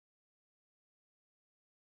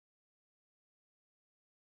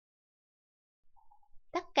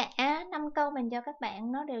Tất cả 5 câu mình cho các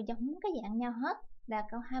bạn nó đều giống cái dạng nhau hết, là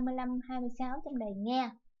câu 25, 26 trong đề nghe.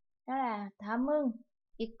 Đó là 다음은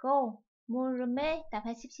읽고 물음에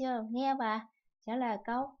답하십시오. Nghe và trả lời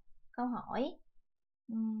câu hỏi.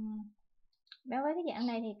 Đối với cái dạng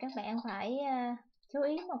này thì các bạn phải chú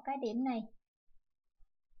ý một cái điểm này.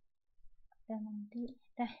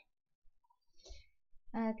 Đây.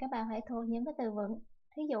 Các bạn phải thuộc những cái từ vựng.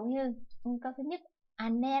 Thí dụ như câu thứ nhất,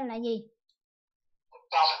 안내 là gì?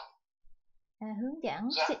 Hướng dẫn.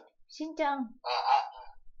 신청.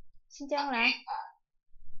 신청 là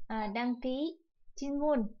đăng ký.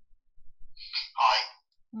 질문. hỏi.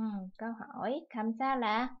 Câu hỏi. 감사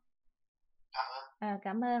là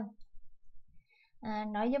cảm ơn.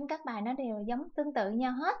 Nội dung các bài nó đều giống tương tự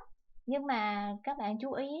nhau hết, nhưng mà các bạn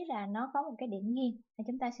chú ý là nó có một cái điểm riêng.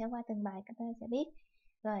 Chúng ta sẽ qua từng bài các bạn sẽ biết.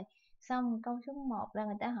 Rồi, xong câu số 1 là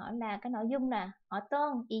người ta hỏi là cái nội dung là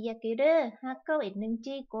어떤 이야기를 하고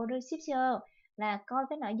있는지 고르십시오, là coi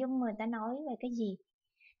cái nội dung người ta nói về cái gì.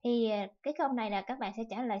 Thì cái câu này là các bạn sẽ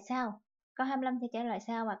trả lời sau, câu 25 sẽ trả lời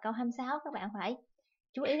sau, và câu 26 các bạn phải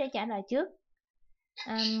chú ý để trả lời trước.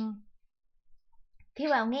 Khi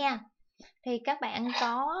vào nghe thì các bạn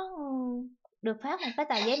có được phát một cái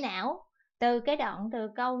tờ giấy não từ cái đoạn từ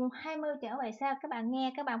câu 20 trở về sau. Các bạn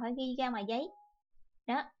nghe, các bạn phải ghi ra ngoài giấy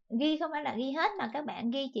đó. Ghi không phải là ghi hết, mà các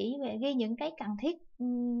bạn ghi chỉ về ghi những cái cần thiết,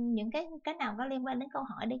 những cái nào có liên quan đến câu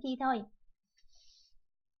hỏi để ghi thôi.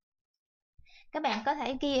 Các bạn có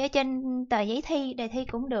thể ghi ở trên tờ giấy thi, đề thi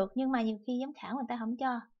cũng được, nhưng mà nhiều khi giám khảo người ta không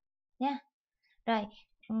cho nha. Rồi,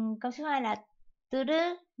 câu số 2 là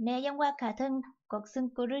들을 내용과 같은 것을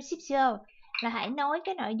고르십시오, là hãy nói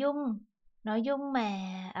cái nội dung mà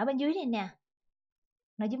ở bên dưới này nè,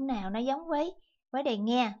 nội dung nào nó giống với đề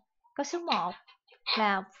nghe. Câu số 1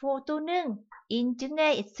 là 포토는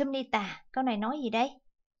인증에 있습니다. Câu này nói gì đây?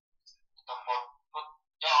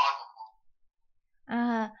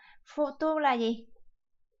 Photo là gì?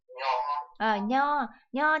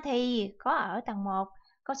 Nho thì có ở tầng 1.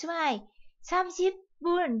 Câu số 2,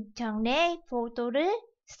 30분 전에 포토를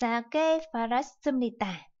싸게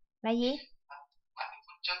팔았습니다. Là gì?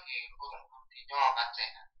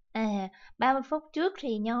 30 phút trước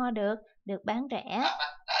thì nho được bán rẻ.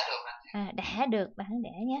 Đã được bán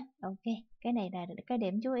rẻ nhé. Ok, cái này là cái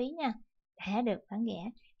điểm chú ý nha. Đã được bán rẻ.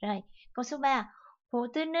 Rồi, câu số 3.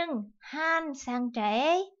 포트는 한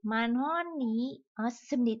상자에 10,000원이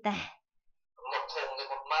없습니다. Một thùng thì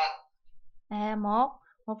 1 man.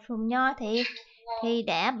 Một thùng nho thì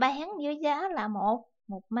đã bán với giá là một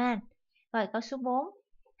man. Rồi, câu số 4.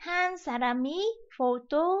 한 사람이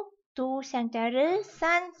포도 2 상자를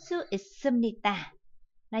산 수 있습니다.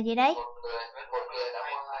 Là gì đấy? Một người đã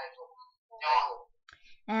mua 2 thùng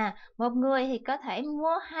nho. Một người thì có thể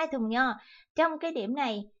mua 2 thùng nho. Trong cái điểm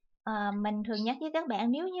này mình thường nhắc với các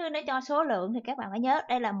bạn, nếu như nó cho số lượng thì các bạn phải nhớ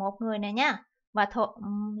đây là một người nè nha, và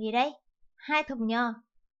gì đấy, 2 thùng nho,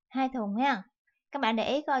 2 thùng nha. Các bạn để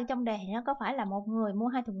ý coi trong đề nó có phải là một người mua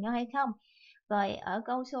 2 thùng nho hay không. Rồi ở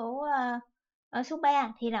câu số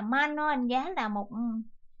 3 thì là man giá là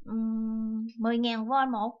 10.000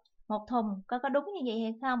 won một thùng, có đúng như vậy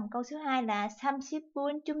hay không? Câu số 2 là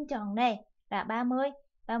 30분 좀 전에 là 30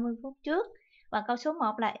 phút trước. Và câu số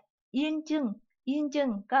 1 là yên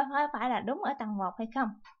chừng có phải là đúng ở tầng 1 hay không?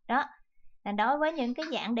 Đó là đối với những cái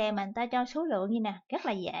dạng đề mà người ta cho số lượng như nè, rất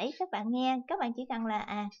là dễ. Các bạn nghe, các bạn chỉ cần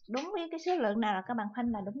là đúng với cái số lượng nào là các bạn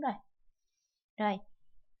khoanh là đúng rồi. Rồi,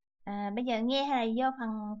 bây giờ nghe hay là vô phần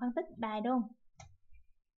phân tích bài luôn?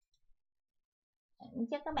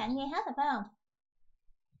 Chắc các bạn nghe hết rồi phải không?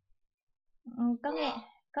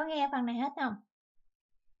 Có nghe phần này hết không?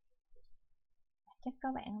 Chắc các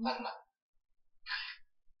bạn không.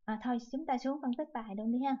 Thôi chúng ta xuống phân tích bài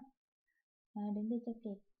luôn đi ha. Đừng đi cho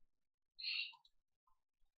kịp.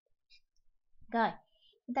 Rồi,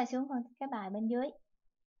 chúng ta xuống phân tích cái bài bên dưới.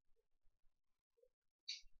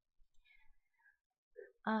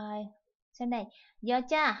 Sau này,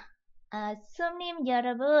 여자, 손님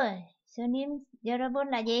여러분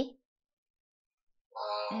là gì?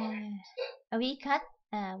 Quý khách,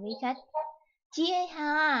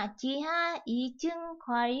 지하 2층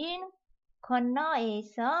과일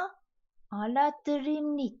건너에서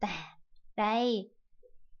얼어드립니다. Đây,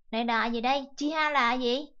 này là gì đây? 지하 là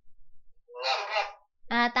gì?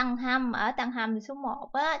 Tầng hầm. Ở tầng hầm số 1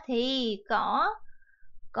 á, thì có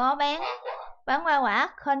bán hoa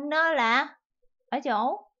quả. Corner là ở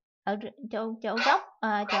chỗ góc,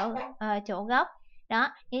 chỗ góc. Đó,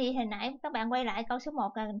 như hồi nãy các bạn quay lại câu số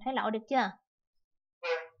 1 là thấy lỗi được chưa?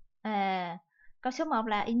 Câu số 1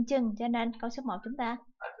 là in chừng, cho nên câu số 1 chúng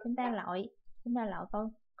ta lội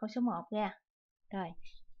câu số 1 ra. Rồi,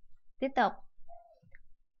 tiếp tục.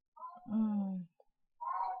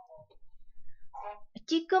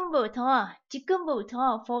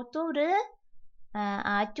 지금부터 포토를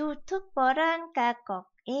아주 특별한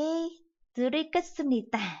가격에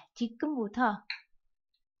드리겠습니다. 지금부터.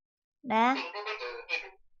 Đã.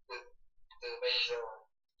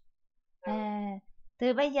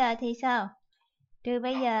 Từ bây giờ thì sao? Từ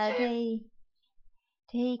bây giờ thì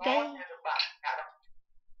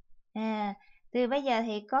từ bây giờ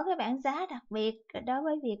thì có cái bảng giá đặc biệt đối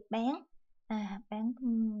với việc bán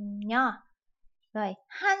nho. Rồi,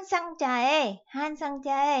 한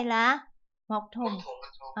상자에 là một thùng.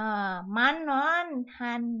 만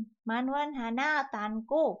원 하나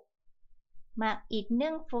담고 막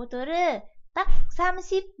있는 포도를 딱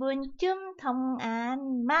 30분쯤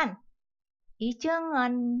통안만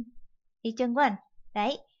 2,000 won.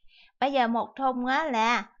 Đấy. Bây giờ một thùng á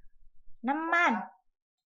là 5 man.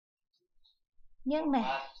 Nhưng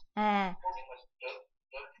mà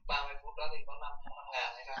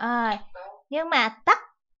nhưng mà tắt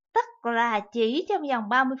là chỉ trong vòng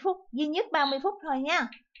 30 phút, duy nhất 30 phút thôi nha.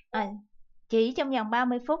 Chỉ trong vòng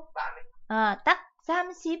 30 phút. Tắt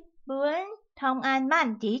 30분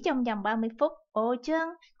통안만 chỉ trong vòng 30 phút.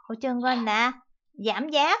 5,000 là giảm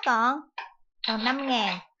giá còn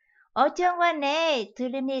 5.000. 5,000원에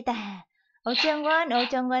드립니다.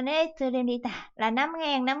 5,000원에 드립니다. Là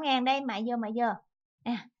 5.000 đây, mại vô.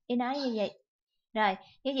 Đi nói như vậy. Rồi,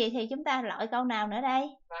 như vậy thì chúng ta loại câu nào nữa đây?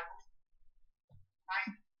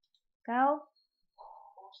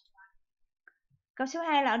 Câu số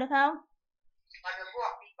 2 loại được không?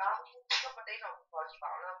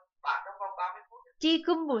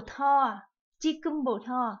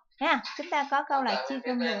 지금부터 ha, chúng ta có câu là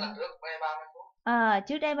지금부터.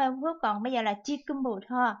 Trước đây 30 phút, còn bây giờ là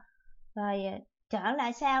지금부터. Rồi trở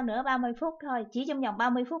lại sau nữa 30 phút thôi. Chỉ trong vòng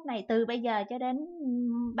 30 phút này, từ bây giờ cho đến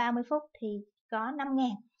 30 phút thì có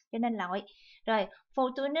 5.000, cho nên loại. Rồi,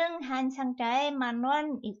 포도는 한 상자에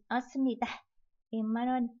 10,000원 있습니다.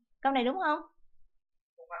 10,000원. Câu này đúng không?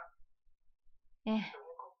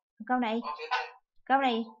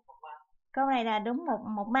 Câu này là đúng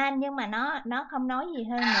một man, nhưng mà nó không nói gì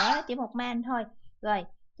hơn nữa, nó chỉ một man thôi. Rồi,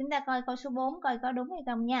 chúng ta coi câu số 4 coi có đúng hay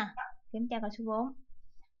không nha. Kiểm tra câu số 4.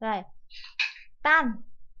 Rồi.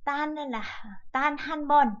 Tan đây là tan 한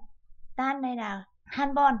번. Tan đây là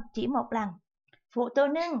한 번, chỉ một lần.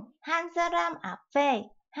 포도는 한 사람 앞에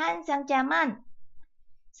한 상자만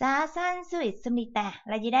산 수 있습니다.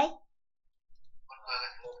 Là gì đấy? Một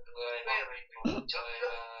người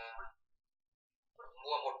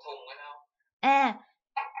mua một thùng hay không?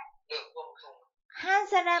 Được mua một thùng. 한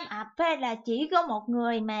사람 앞에 là chỉ có một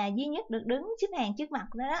người mà duy nhất được đứng xếp hàng trước mặt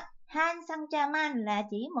đó. 한 상자만 là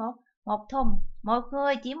chỉ một thùng, một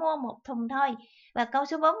người chỉ mua một thùng thôi. Và câu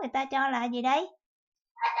số 4 người ta cho là gì đấy?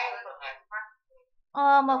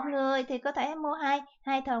 Một người thì có thể mua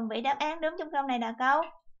hai thùng. Vậy đáp án đúng trong câu này là câu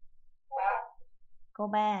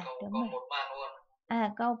 3. Đúng rồi.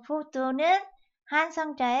 câu 포도는 한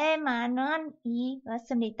상자에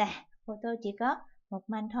 10,000원이었습니다. Photo chỉ có một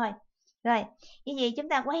man thôi. Rồi, như vậy chúng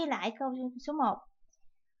ta quay lại câu số 1.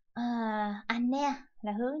 안내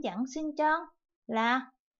là hướng dẫn, xin cho là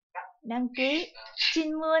đăng ký,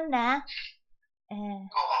 질문 là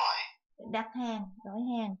đặt hàng, đổi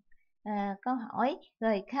hàng, câu hỏi,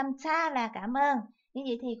 rồi 감사 là cảm ơn. Như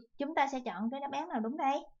vậy thì chúng ta sẽ chọn cái đáp án nào đúng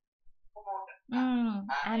đây?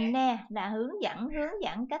 안내 là hướng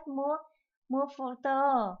dẫn cách mua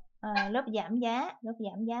photo, lớp giảm giá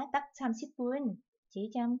tắt 30분,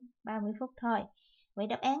 chỉ trong 30 phút thôi. Vậy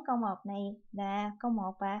đáp án câu 1 này là câu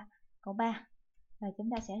 1 và câu 3. Rồi chúng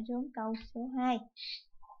ta sẽ xuống câu số 2.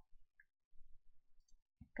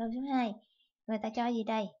 Câu số 2, người ta cho gì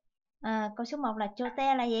đây? Câu số 1 là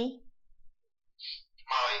chote là gì?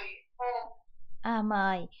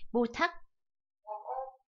 Mời. 부탁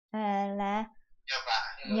là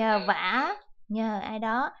nhờ ai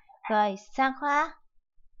đó. Rồi 사과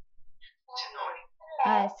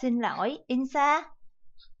xin lỗi. 인사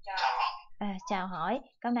chào hỏi.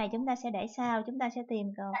 Câu này chúng ta sẽ để sau, chúng ta sẽ tìm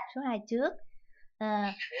câu số 2 trước.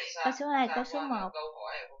 Câu số 2, câu số 1.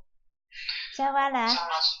 사과 là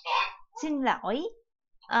xin lỗi.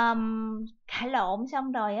 Cãi lộn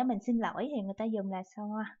xong rồi mình xin lỗi thì người ta dùng là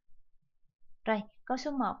사과. Rồi, câu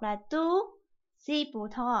số 1 là tu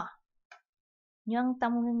지부터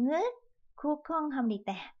연동을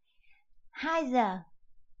구경합니다. 2 giờ.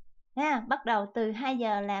 Bắt đầu từ 2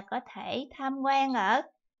 giờ là có thể tham quan ở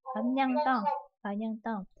nhân tông.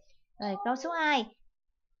 Rồi câu số 2.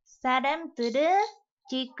 사람들은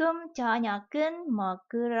지금 저녁은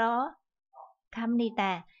먹으러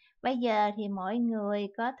갑니다. Bây giờ thì mọi người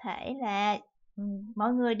có thể là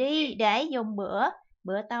mọi người đi để dùng bữa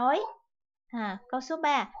bữa tối. Câu số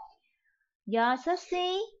 3.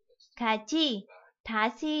 6시 같이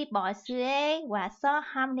다시 버스에 와서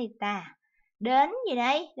합니다. Đến gì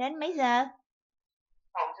đây? Đến mấy giờ?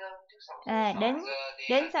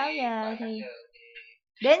 Đến 6 giờ thì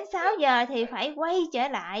đến 6 giờ thì phải quay trở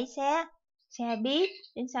lại xe buýt.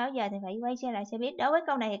 Đến 6 giờ thì phải quay trở lại xe buýt. Đối với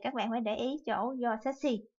câu này thì các bạn phải để ý chỗ do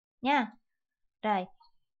taxi nha. Rồi.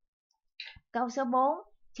 Câu số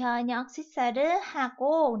 4. 저녁 식사를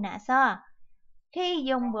하고 나서 khi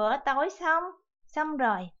dùng bữa tối xong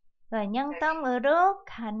rồi nhân tâm 으로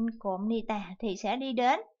간 겁니다 thì sẽ đi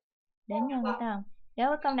đến nhân tâm. Đối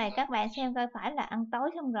với câu này các bạn xem coi phải là ăn tối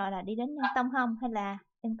xong rồi là đi đến nhân tâm không, hay là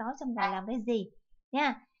ăn tối xong rồi làm cái gì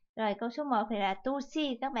nha. Rồi câu số 1 thì là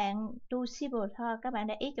tusi, các bạn tusible thôi, các bạn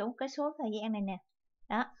để ý chủ cái số thời gian này nè.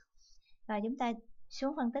 Đó. Rồi chúng ta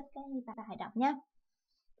xuống phân tích cái bài đọc nhé.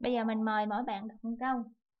 Bây giờ mình mời mỗi bạn đọc một câu.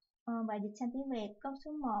 Bài dịch sang tiếng Việt. Câu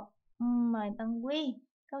số 1 mời bạn Quy.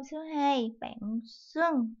 Câu số 2 bạn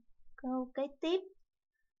Xuân. Câu kế tiếp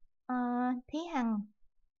Thí Hằng.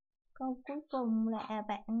 Câu cuối cùng là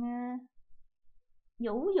bạn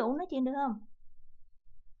Vũ nói chuyện được không?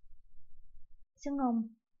 Xuân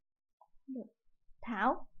Hùng. Được.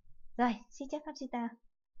 Thảo. Rồi, xin chào các chị ta.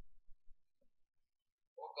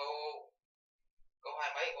 Câu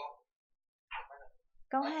 2 mấy cô?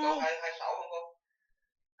 Câu 2. Câu 26 không cô?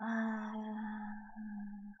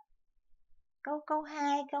 Câu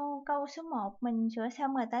 2, câu số 1 mình sửa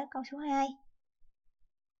xong rồi tới câu số 2.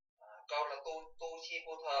 Câu là tu chi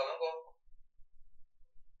bu thờ đúng không cô?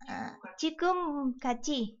 지금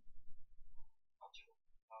같이.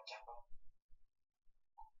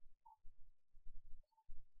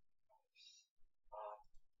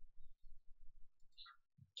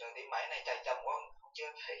 Trời tiếng máy này chạy chậm quá không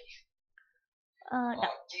chưa thấy.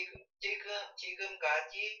 지금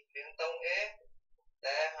같이 명동에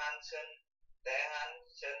대한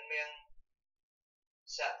설명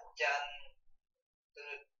짠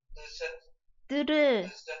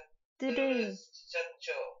들으셨죠?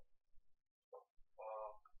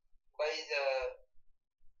 Bây giờ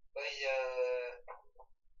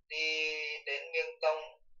đi đến miền Đông.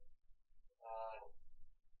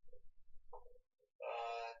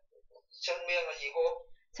 Sơn miên là gì cô?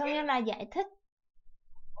 Sơn miên là giải thích.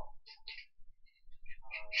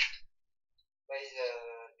 Bây giờ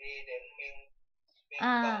đi đến miền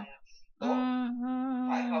Đông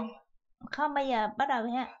phải không? Không, bây giờ bắt đầu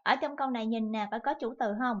ha. Ở trong câu này nhìn nè, có chủ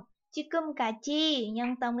từ không? 지금 같이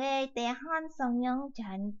명동에 대한 설명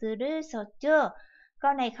잘 들으셨죠?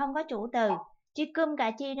 Câu này không có chủ từ. 지금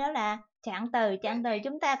같이 đó là trạng từ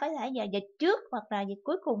chúng ta có thể giờ dịch trước hoặc là dịch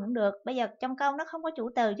cuối cùng cũng được. Bây giờ trong câu nó không có chủ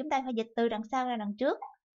từ, chúng ta phải dịch từ đằng sau ra đằng trước.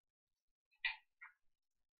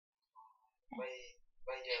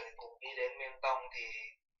 Bây giờ thì cùng đi đến miền Đông thì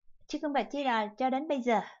지금 같이 là cho đến bây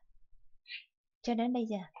giờ. Cho đến bây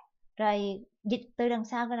giờ. Rồi dịch từ đằng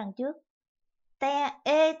sau ra đằng trước.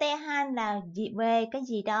 Te han là về cái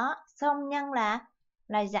gì đó, xong nhân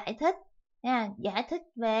là giải thích nha, giải thích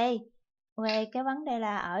về cái vấn đề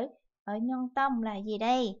là ở nhân tâm là gì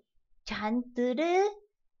đây? Chọn từ đứ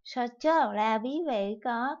searcher là ví dụ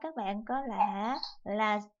có các bạn có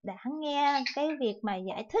là đã nghe cái việc mà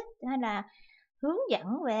giải thích hay là hướng dẫn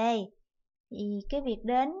về thì cái việc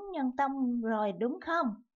đến nhân tâm rồi đúng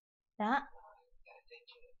không? Đó.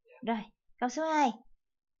 Rồi, câu số 2.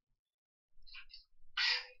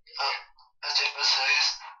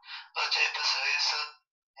 어제 버스에서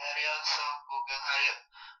내려서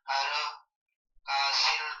구경하러 가실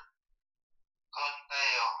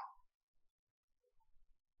건데요.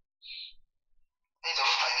 Bây giờ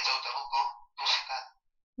phải dấu từ không cô? Tôi sẽ cắt.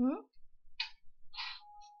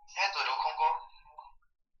 Nghe từ đúng không cô?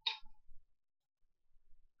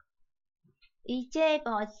 이제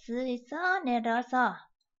버스에서 내려서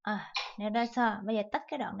내려서 bây giờ tách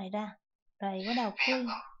cái đoạn này ra rồi bắt đầu khuyên.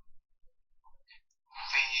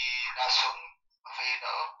 Vì đã xuống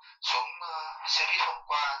xe buýt hôm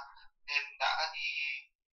qua nên đã đi.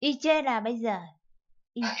 이제 là bây giờ.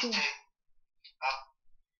 이제.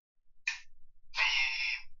 Vì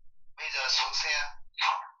bây giờ xuống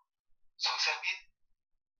xe buýt.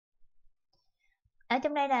 Ở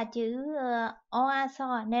trong đây là chữ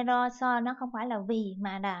oaso, neroso nó không phải là vì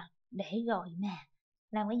mà là để rồi mà.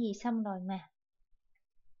 Làm cái gì xong rồi mà.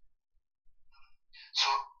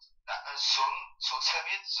 Xuống xe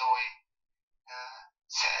buýt rồi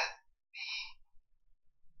sẽ đi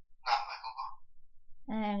ngắm phải không cô?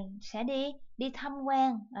 Sẽ đi tham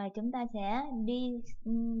quan. Chúng ta sẽ đi,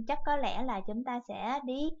 chắc có lẽ là chúng ta sẽ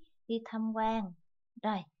đi tham quan.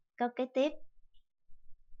 Rồi, câu kế tiếp.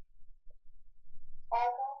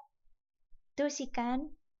 2시간.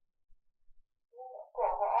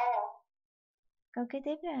 Câu kế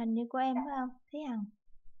tiếp là hình như của em phải không? Thúy Hằng.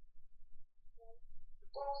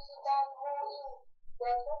 2시간 후인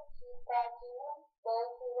 6시까지는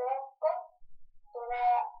내실로 꼭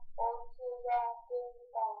돌아오셔야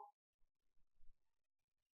됩니다.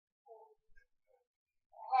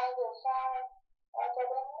 2 giờ sau cho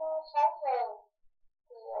đến 6 giờ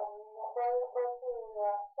thì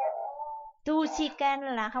đôi khi sẽ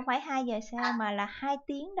 2시간 là không phải 2 giờ sau mà là 2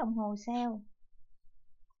 tiếng đồng hồ sau.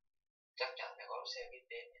 Chắc chắn phải có xe biết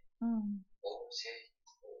đến. Ủa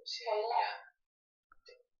xe nhà.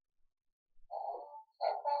 Sẽ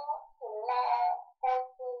có là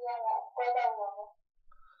quay đầu rồi.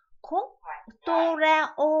 Khúc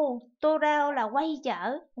Torao là quay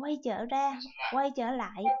trở ra, quay trở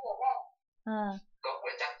lại. Có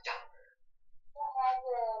phải chắc chắn. 2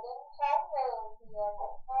 giờ đến 6 giờ thì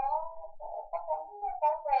cũng có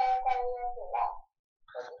xe quay trở lại.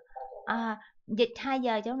 Dịch 2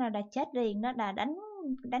 giờ chỗ nào là chết liền đó, là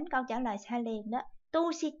đánh câu trả lời sai liền đó.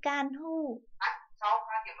 2시간 후. Sau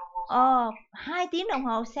 2 tiếng đồng hồ sau. 2 tiếng đồng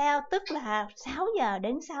hồ sau tức là 6 giờ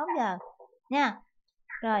đến 6 giờ nha.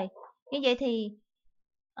 Rồi, như vậy thì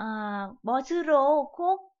버스로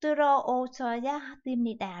꼭 들어오셔야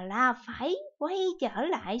됩니다 là phải quay trở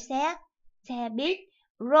lại xe buýt.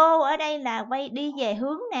 Ro ở đây là quay đi về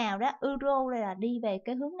hướng nào đó. Euro đây là đi về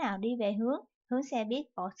cái hướng nào, đi về hướng xe buýt.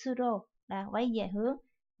 버스로 là quay về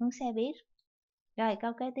hướng xe buýt. Rồi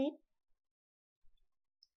câu kế tiếp.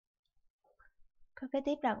 Câu kế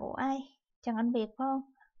tiếp là của ai? Trần Anh Việt phải không?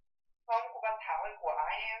 Không, của bạn Thảo hay của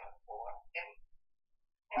ai em? Của em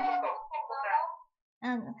không có ra.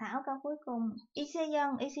 Thảo câu cuối cùng.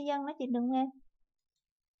 Iseyon nói chuyện đừng em.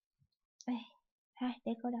 Thôi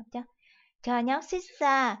để cô đọc cho. 저녁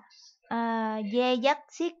식사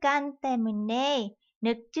예약 시간 때문에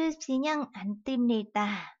늦으시면 안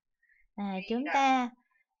됩니다. Chúng ta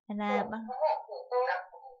là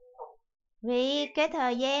vì cái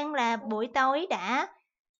thời gian là buổi tối đã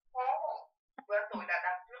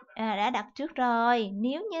đặt trước rồi.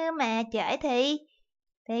 Nếu như mà trễ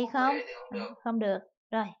thì không được.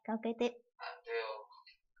 Rồi câu kế tiếp.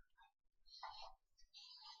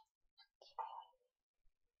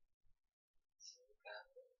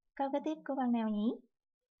 Câu kế tiếp của bạn nào nhỉ?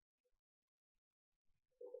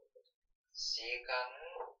 시간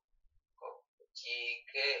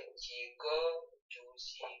지거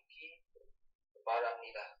주시기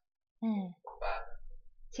바랍니다.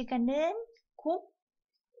 시간은 꼭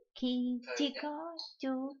지거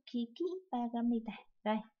주시기 바랍니다.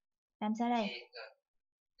 Rồi, làm sao đây?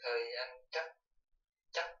 Thời gian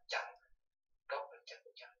chắc chắn. Có phải chắc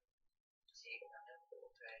chắn.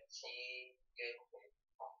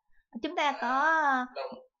 Chúng ta có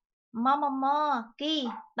momomo ki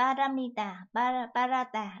baramita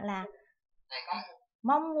barata là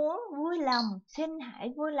mong muốn vui lòng, xin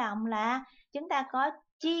hãy vui lòng là chúng ta có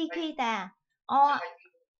chi kita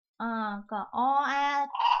còn a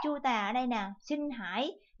chu tà ở đây nè, xin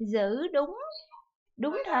hãy giữ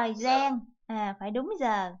đúng thời gian, phải đúng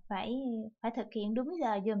giờ, phải thực hiện đúng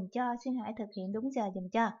giờ dùm cho, xin hãy thực hiện đúng giờ dùm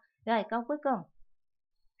cho. Rồi câu cuối cùng.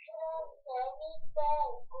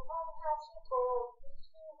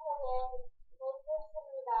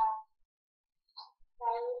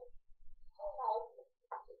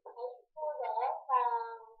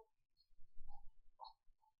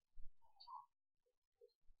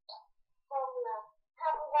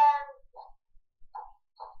 Tham quan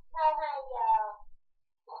sau 2 giờ.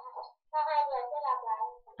 Sau 2 giờ sẽ lặp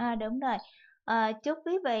lại. Đúng rồi. Chúc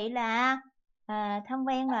quý vị là tham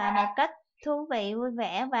quan là một cách thú vị, vui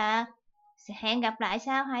vẻ và hẹn gặp lại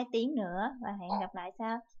sau 2 tiếng nữa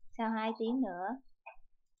sau 2 tiếng nữa.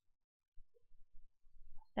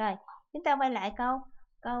 Rồi, chúng ta quay lại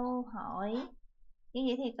câu hỏi. Như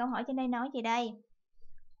vậy thì câu hỏi trên đây nói gì đây?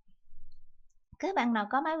 Các bạn nào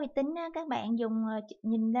có máy vi tính á, các bạn dùng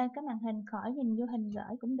nhìn lên cái màn hình, khỏi nhìn vô hình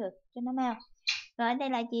gửi cũng được cho nó mau. Rồi ở đây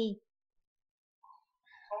là gì?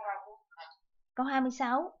 Câu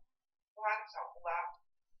 26.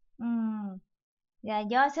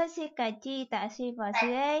 Do 서시까지 다시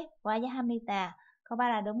버스에 와야 합니다. Câu 3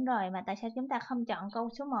 là đúng rồi, mà tại sao chúng ta không chọn câu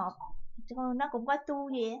số 1? Nó cũng có tu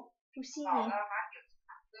gì? Tu si gì?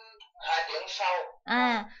 2 tiếng sau.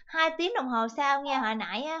 2 tiếng đồng hồ sau nha. Hồi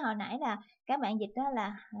nãy là các bạn dịch đó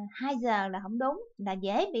là 2 giờ là không đúng, là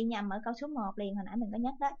dễ bị nhầm ở câu số 1 liền, hồi nãy mình có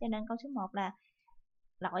nhắc đó, cho nên câu số 1 là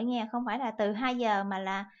lỗi nghe, không phải là từ 2 giờ mà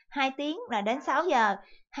là 2 tiếng là đến 6 giờ.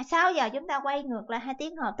 6 giờ chúng ta quay ngược lại 2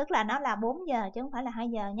 tiếng hợp, tức là nó là 4 giờ chứ không phải là 2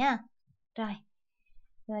 giờ nha. Rồi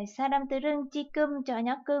Rồi 사람들은 지금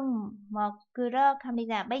저녁은 먹으러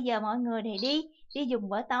갑니다. Bây giờ mọi người thì đi dùng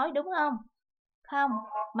bữa tối đúng không? Không,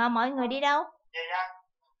 mà mọi người đi đâu?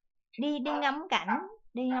 Đi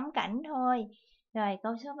ngắm cảnh thôi. Rồi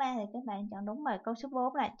câu số 3 thì các bạn chọn đúng rồi. Câu số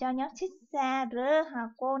 4 là 저녁 식사를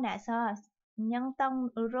하고 나서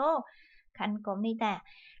영통으로 간 겁니다.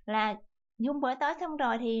 Là dùng bữa tối xong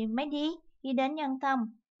rồi thì mới đi đến nhân thông.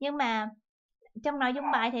 Nhưng mà trong nội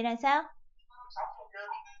dung bài thì là sao?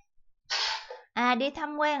 Đi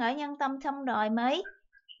tham quan ở nhân tâm xong rồi mới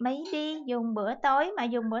đi dùng bữa tối, mà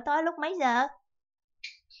dùng bữa tối lúc mấy giờ?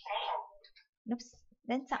 Lúc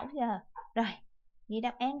đến 6 giờ. Rồi, vậy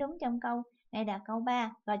đáp án đúng trong câu này là câu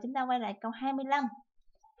 3. Rồi chúng ta quay lại câu 25.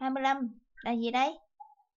 25 là gì đây?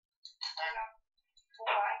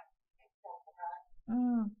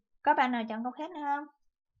 Có bạn nào chọn câu khác nữa không?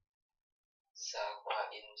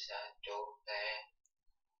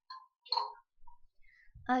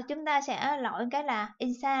 Chúng ta sẽ lỗi cái là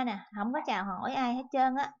Insa nè, không có chào hỏi ai hết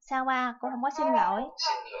trơn á. Sawa cũng không có xin lỗi,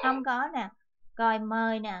 không có nè. Rồi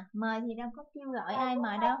mời nè, mời thì đâu có kêu gọi ai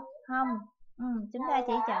mời đâu, không. Chúng ta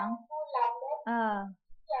chỉ chọn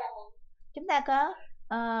chúng ta có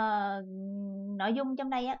nội dung trong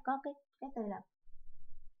đây á, có cái từ là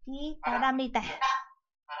Kibaramita.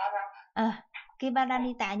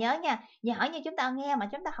 Kibaramita nhớ nha. Giỏi như chúng ta nghe mà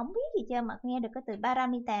chúng ta không biết gì chưa, mà nghe được cái từ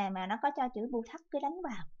Paramita mà nó có cho chữ bu thắt, cứ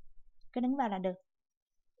đánh vào là được.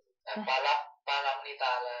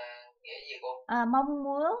 Paramita là nghĩa gì cô?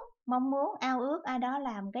 Mong muốn ao ước ai đó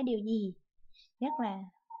làm cái điều gì, rất là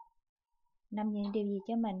làm điều gì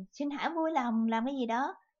cho mình, xin hãy vui lòng làm cái gì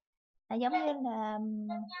đó, là giống như là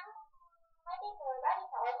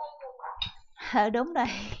đúng rồi.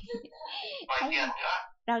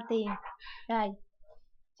 Đòi tiền. Rồi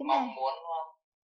chúng ta